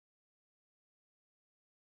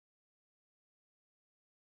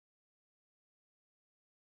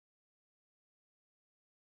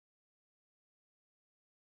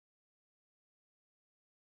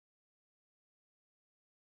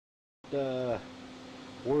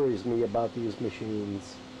worries me about these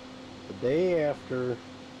machines. The day after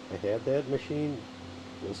I had that machine,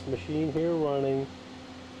 this machine here running,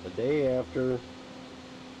 the day after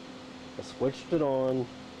I switched it on,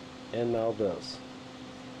 and now this.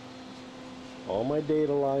 All my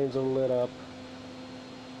data lines are lit up.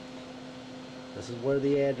 This is where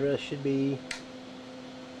the address should be.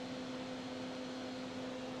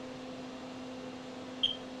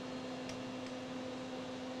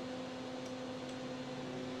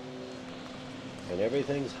 And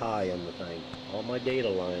everything's high on the thing. All my data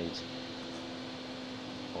lines.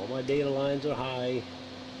 All my data lines are high.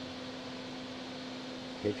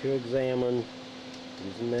 Hit your examine.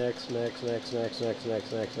 Use next.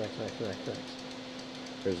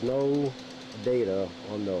 There's no data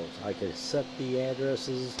on those. I can set the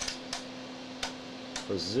addresses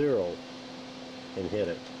for 0 and hit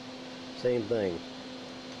it. Same thing.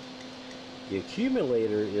 The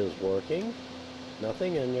accumulator is working.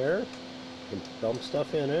 Nothing in there. You can dump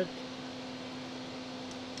stuff in it.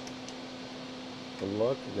 And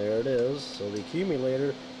look, there it is. So the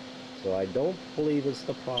accumulator, so I don't believe it's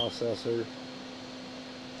the processor.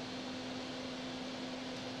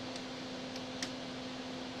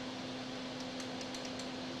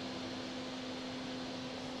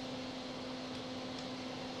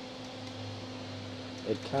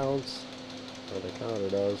 It counts, or the counter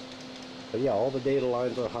does. But yeah, all the data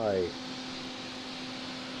lines are high.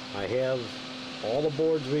 I have all the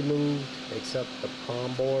boards removed except the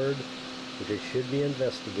PROM board, which it should be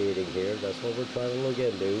investigating here. That's what we're trying to look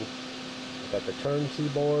into. I got the turnkey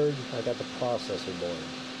board, I got the processor board.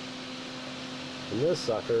 And this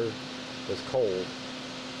sucker is cold.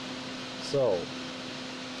 So,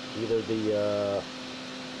 either the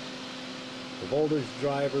voltage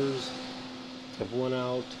drivers have went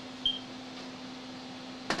out.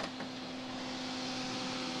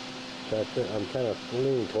 I'm kind of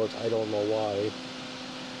leaning towards, I don't know why.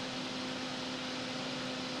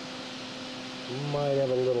 Might have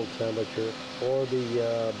a little temperature, or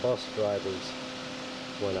the bus drivers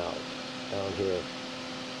went out down here.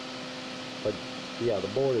 But yeah, the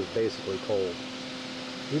board is basically cold.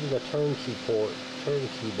 Even the turnkey board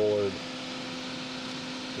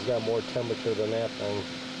has got more temperature than that thing.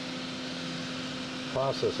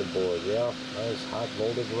 Processor board, yeah, nice hot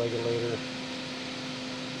voltage regulator.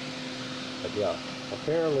 But yeah,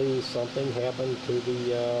 apparently something happened to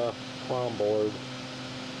the PROM board.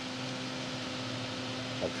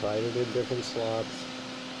 I've tried it in different slots.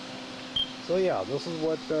 So yeah, this is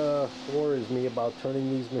what worries me about turning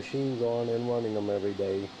these machines on and running them every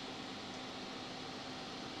day.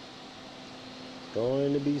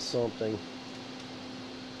 Going to be something.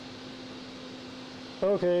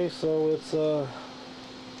 Okay, so it's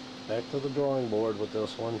back to the drawing board with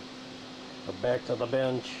this one. Or back to the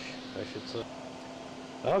bench, I should say.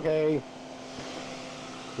 Okay.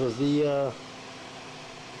 This is the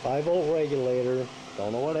 5-volt regulator.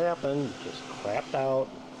 Don't know what happened. Just crapped out.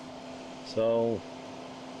 So,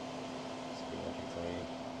 let's see what you think.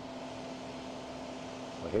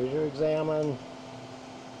 So here's your examine.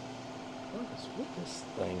 What is with this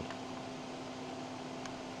thing?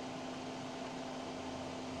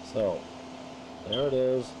 So, there it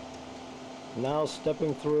is. Now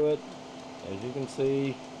stepping through it, as you can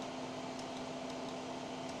see,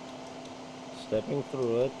 stepping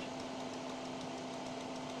through it.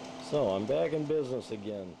 So I'm back in business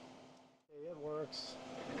again. Okay, it works.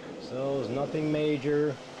 So there's nothing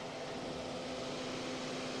major.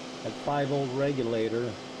 That 5-volt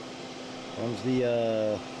regulator runs the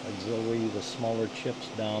auxiliary, the smaller chips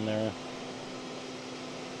down there.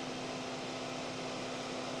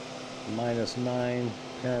 -9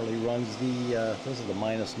 apparently runs the, this is the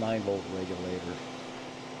 -9-volt regulator.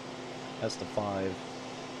 That's the 5.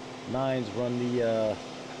 9s run the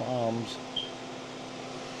PROMs,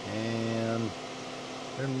 and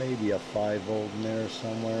there may be a 5-volt in there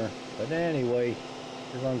somewhere. But anyway,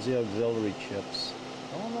 it runs the auxiliary chips.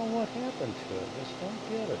 I don't know what happened to it. Just don't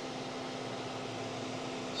get it.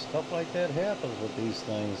 Stuff like that happens with these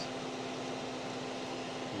things.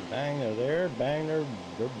 Bang, they're there. Bang, they're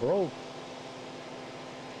broke.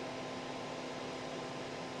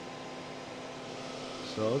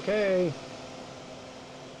 So, okay.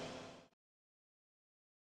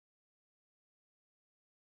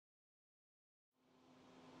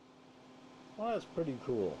 Well, that's pretty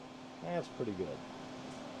cool. That's pretty good.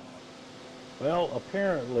 Well,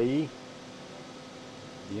 apparently,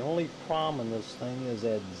 the only PROM in this thing is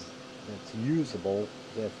that's usable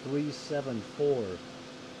is that 374.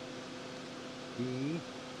 You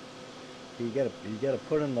gotta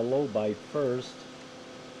put in the low byte first.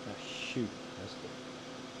 Ah, shoot, that's good.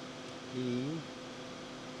 E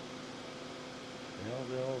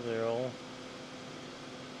 000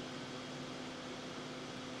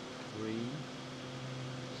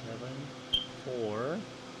 374.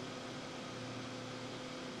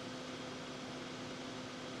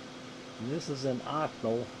 And this is an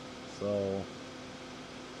octal, so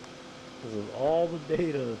this is all the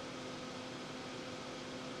data.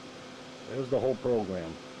 There's the whole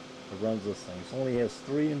program that runs this thing. It only has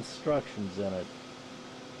 3 instructions in it.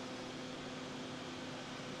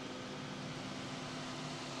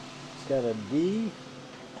 It's got a D,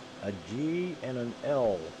 a G, and an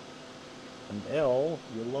L. An L,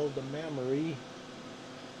 you load the memory.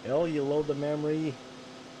 L, you load the memory.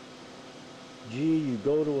 G, you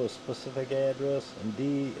go to a specific address, and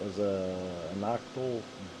D is an octal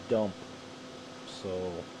dump.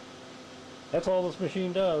 So that's all this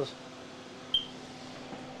machine does.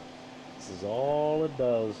 This is all it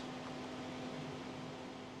does.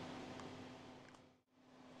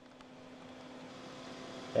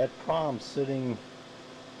 That prompt sitting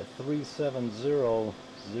at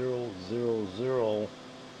 370000.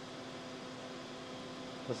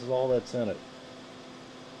 This is all that's in it.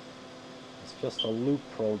 It's just a loop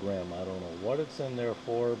program. I don't know what it's in there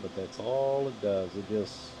for, but that's all it does. It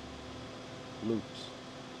just loops.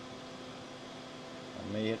 I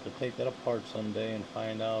may have to take that apart someday and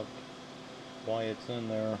find out why it's in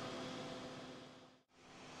there.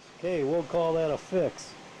 Okay, we'll call that a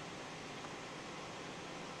fix.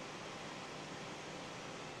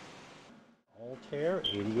 Altair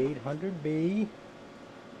 8800B.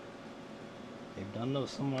 They've done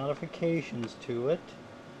some modifications to it.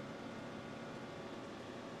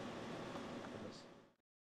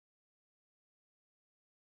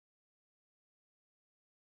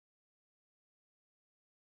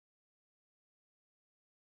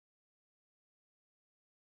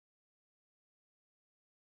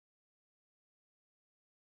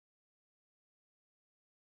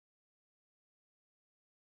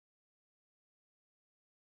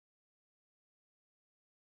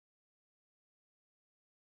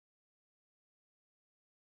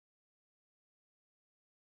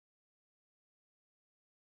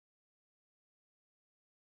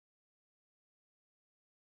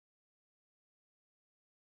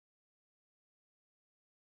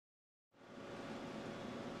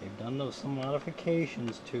 They've done some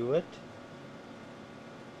modifications to it.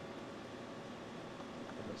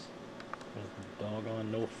 There's the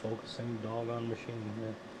doggone no focusing doggone machine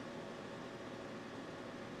here.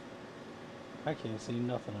 I can't see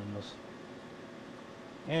nothing in this.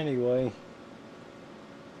 Anyway,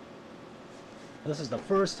 this is the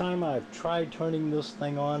first time I've tried turning this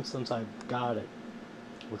thing on since I got it,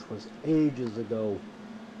 which was ages ago.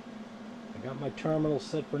 I got my terminal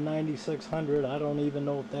set for 9600. I don't even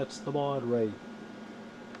know if that's the baud rate.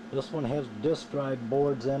 This one has disk drive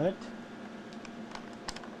boards in it.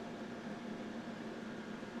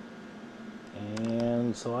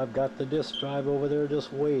 And so I've got the disk drive over there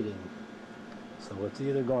just waiting. So it's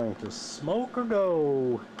either going to smoke or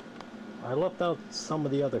go. I left out some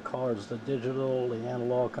of the other cards, the digital, the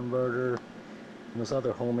analog converter, and this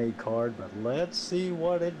other homemade card, but let's see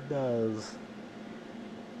what it does.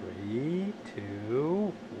 3,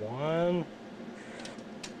 2, 1.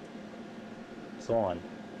 It's on.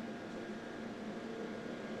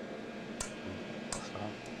 Stop.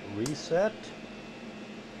 Reset.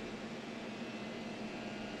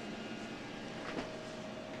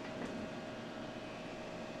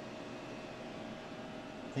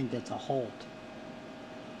 I think that's a halt.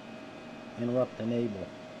 Interrupt enable.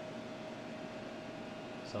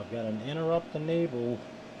 So I've got an interrupt enable.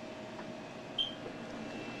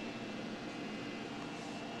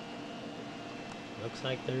 Looks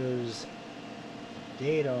like there's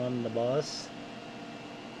data on the bus.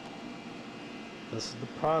 This is the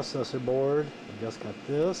processor board. I just got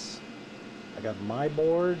this. I got my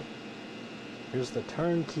board. Here's the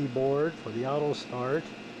turnkey board for the auto start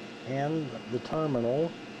and the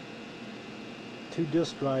terminal. 2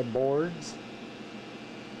 disk drive boards.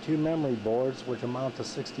 2 memory boards, which amount to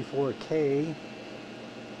 64K.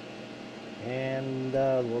 And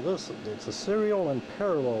well, it's a serial and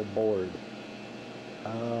parallel board.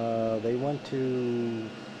 They went to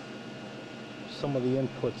some of the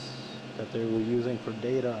inputs that they were using for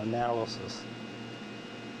data analysis.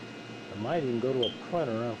 It might even go to a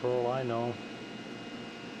printer, for all I know.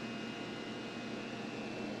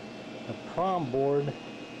 The PROM board,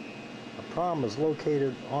 the PROM is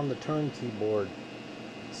located on the turnkey board.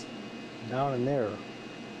 It's down in there.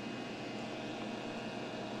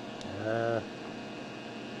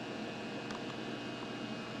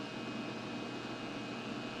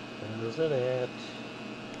 Where's it at?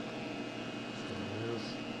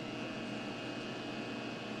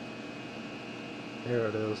 There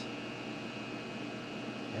it is.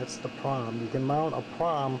 That's the prom. You can mount a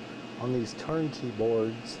prom on these turnkey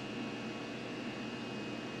boards,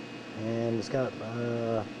 and it's got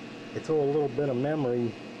they throw a little bit of memory.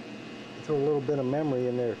 They throw a little bit of memory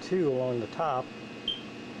in there too along the top,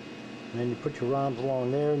 and then you put your ROMs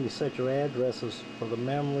along there, and you set your addresses for the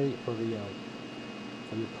memory for your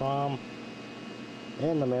prom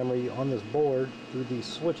and the memory on this board through these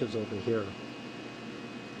switches over here.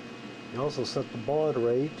 You also set the baud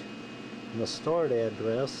rate and the start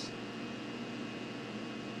address.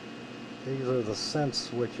 These are the sense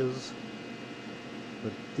switches,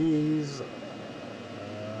 but these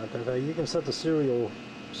you can set the serial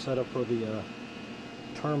setup for the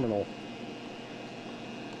terminal.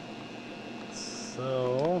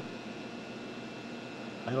 So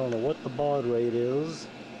I don't know what the baud rate is.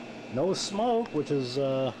 No smoke, which is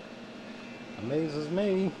amazes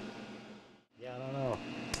me. Yeah, I don't know.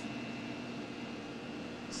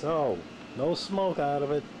 So no smoke out of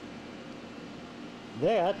it.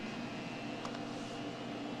 That,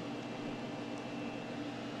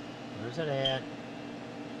 where's it at?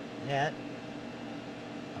 That,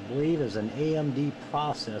 I believe, is an AMD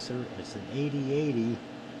processor. It's an 8080. It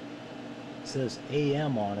says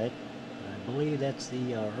AM on it. I believe that's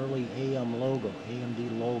the early AM logo,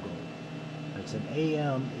 AMD logo. It's an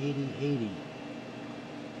AM 8080.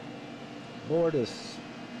 Board is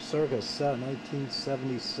circa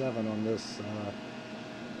 1977 on this.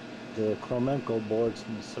 The Kromenko board's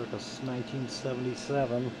from circa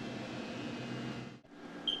 1977.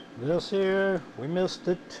 This here, we missed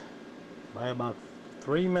it by about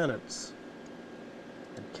 3 minutes.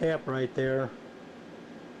 That cap right there.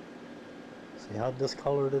 See how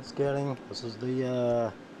discolored it's getting? This is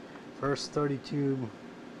the first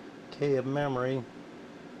 32K of memory.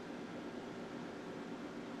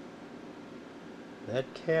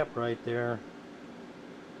 That cap right there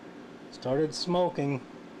started smoking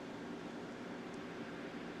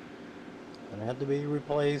and had to be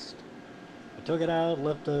replaced. I took it out,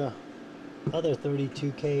 left the other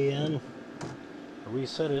 32K in,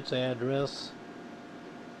 reset its address.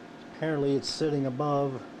 Apparently it's sitting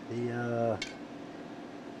above the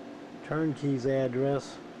turnkey's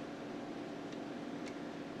address.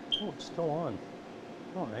 Oh, it's still on.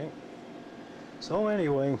 Alright. So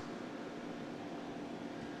anyway,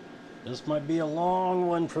 this might be a long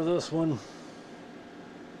one for this one.